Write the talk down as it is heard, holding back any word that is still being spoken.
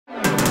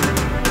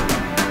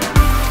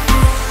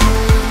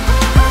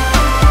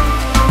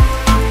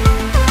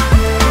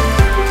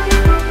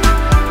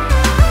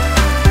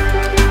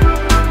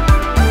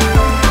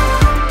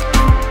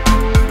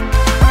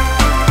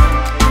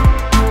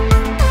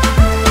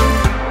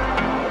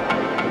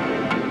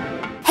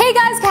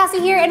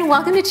here and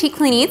welcome to Cheat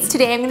Clean Eats.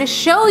 Today I'm going to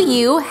show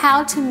you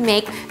how to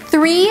make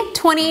 3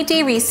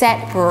 28-day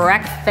reset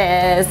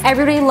breakfasts.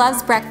 Everybody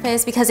loves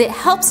breakfast because it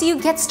helps you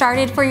get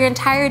started for your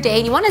entire day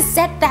and you want to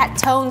set that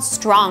tone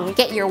strong.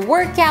 Get your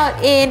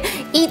workout in,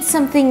 eat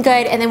something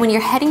good, and then when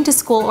you're heading to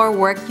school or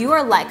work, you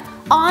are like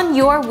on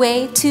your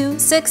way to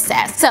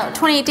success. So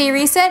 28-day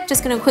reset,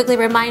 just gonna quickly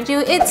remind you,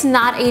 it's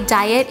not a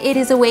diet. It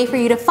is a way for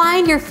you to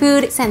find your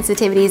food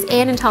sensitivities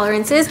and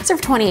intolerances. So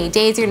for 28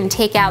 days, you're gonna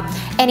take out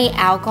any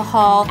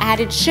alcohol,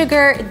 added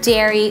sugar,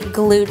 dairy,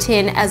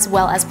 gluten, as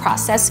well as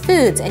processed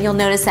foods. And you'll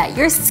notice that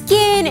your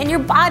skin and your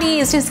body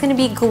is just gonna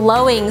be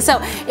glowing. So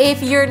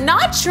if you're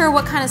not sure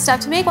what kind of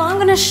stuff to make, well, I'm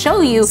gonna show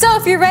you. So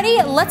if you're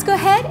ready, let's go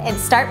ahead and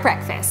start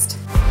breakfast.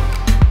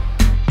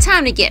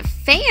 Time to get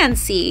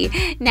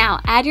fancy. Now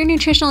add your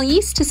nutritional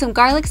yeast to some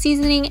garlic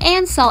seasoning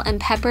and salt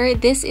and pepper.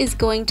 This is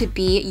going to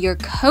be your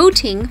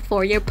coating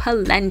for your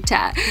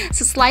polenta.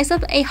 So slice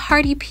up a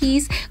hearty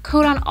piece,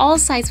 coat on all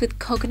sides with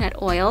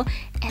coconut oil,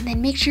 and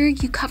then make sure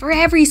you cover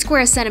every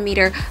square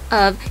centimeter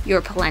of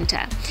your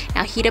polenta.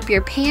 Now heat up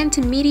your pan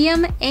to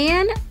medium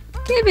and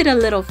give it a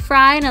little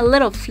fry and a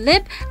little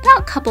flip, about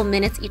a couple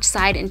minutes each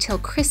side until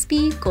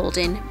crispy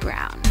golden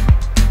brown.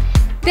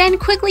 Then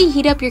quickly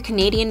heat up your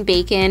Canadian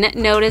bacon.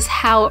 Notice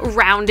how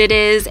round it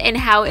is and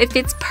how it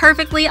fits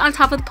perfectly on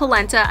top of the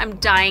polenta. I'm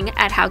dying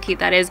at how cute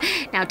that is.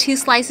 Now 2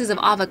 slices of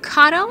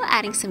avocado,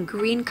 adding some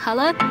green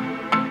color.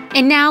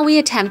 And now we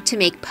attempt to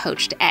make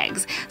poached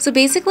eggs. So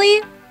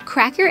basically,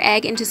 crack your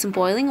egg into some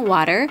boiling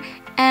water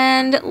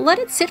and let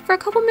it sit for a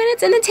couple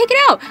minutes and then take it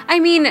out. I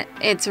mean,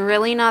 it's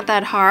really not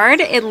that hard.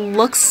 It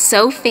looks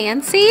so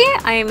fancy.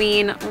 I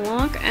mean,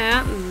 look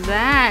at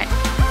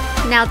that.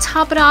 Now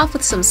top it off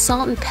with some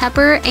salt and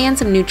pepper and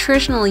some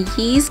nutritional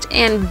yeast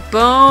and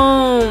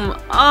boom!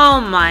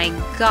 Oh my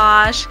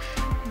gosh,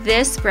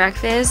 this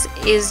breakfast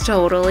is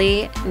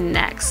totally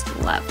next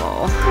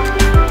level.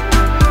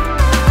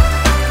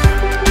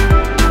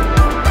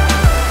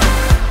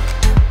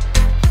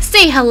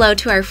 Say hello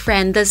to our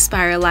friend the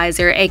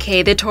spiralizer,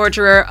 aka the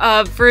torturer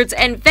of fruits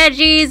and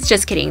veggies.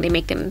 Just kidding, they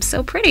make them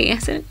so pretty.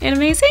 Isn't it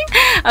amazing?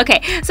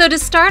 Okay, so to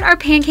start our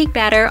pancake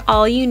batter,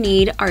 all you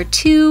need are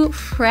 2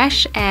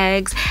 fresh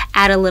eggs,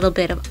 add a little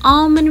bit of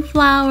almond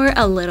flour,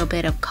 a little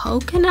bit of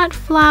coconut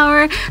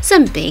flour,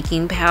 some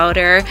baking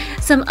powder,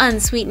 some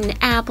unsweetened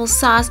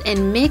applesauce,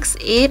 and mix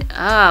it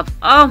up.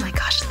 Oh my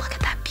gosh, look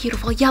at that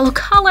beautiful yellow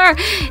color.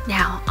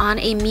 Now on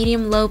a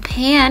medium-low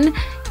pan,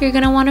 you're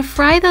gonna wanna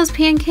fry those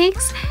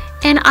pancakes.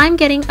 And I'm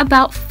getting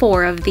about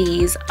 4 of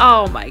these.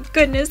 Oh my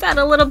goodness, add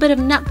a little bit of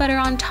nut butter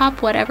on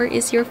top, whatever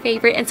is your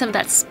favorite, and some of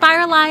that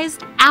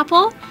spiralized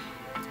apple.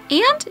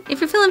 And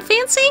if you're feeling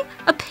fancy,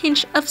 a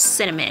pinch of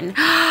cinnamon.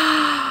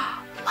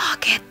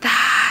 Look at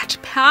that,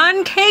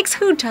 pancakes.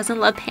 Who doesn't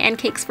love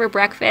pancakes for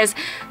breakfast?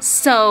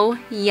 So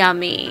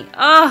yummy.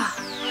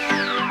 Oh.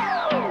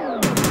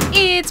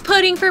 It's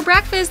pudding for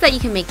breakfast that you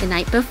can make the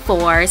night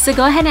before. So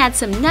go ahead and add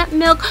some nut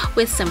milk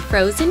with some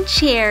frozen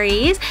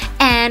cherries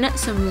and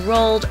some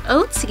rolled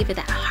oats to give it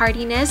that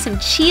heartiness, some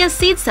chia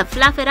seeds to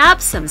fluff it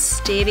up, some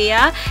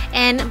stevia,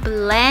 and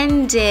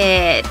blend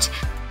it.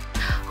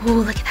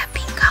 Ooh, look at that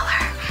pink color.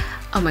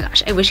 Oh my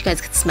gosh, I wish you guys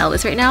could smell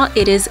this right now.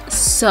 It is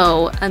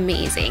so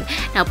amazing.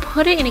 Now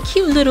put it in a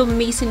cute little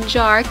mason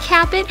jar,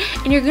 cap it,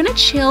 and you're gonna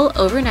chill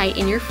overnight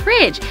in your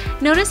fridge.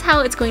 Notice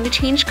how it's going to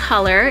change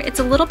color. It's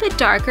a little bit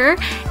darker.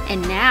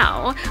 And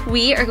now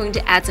we are going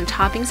to add some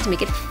toppings to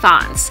make it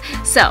fancy.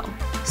 So,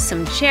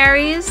 some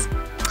cherries,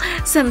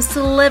 some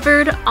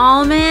slivered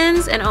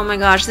almonds, and oh my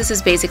gosh, this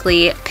is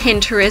basically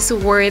Pinterest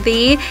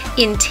worthy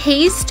in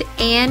taste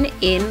and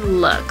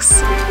in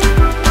looks.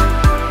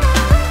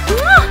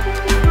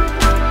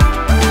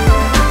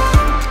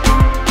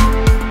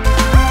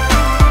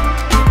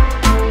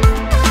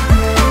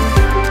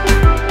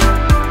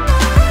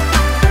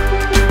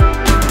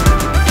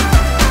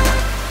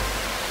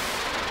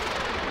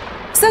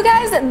 So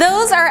guys,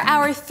 those are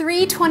our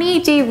 3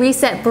 28-day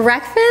reset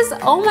breakfasts.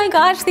 Oh my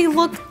gosh, they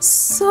look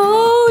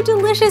so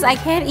delicious. I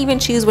can't even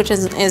choose which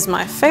is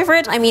my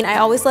favorite. I mean, I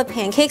always love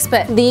pancakes,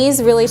 but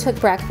these really took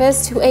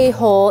breakfast to a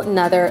whole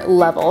nother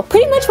level.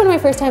 Pretty much one of my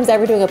first times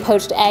ever doing a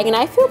poached egg, and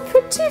I feel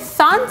pretty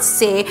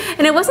fancy.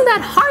 And it wasn't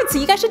that hard, so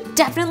you guys should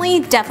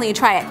definitely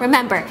try it.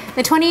 Remember,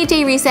 the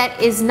 28-day reset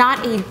is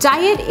not a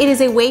diet. It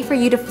is a way for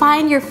you to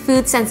find your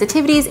food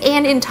sensitivities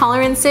and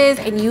intolerances,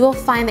 and you will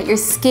find that your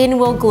skin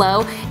will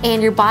glow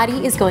and your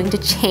body is going to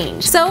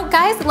change. So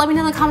guys, let me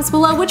know in the comments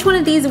below which one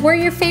of these were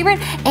your favorite,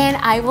 and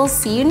I will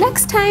see you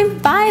next time.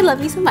 Bye,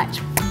 love you so much.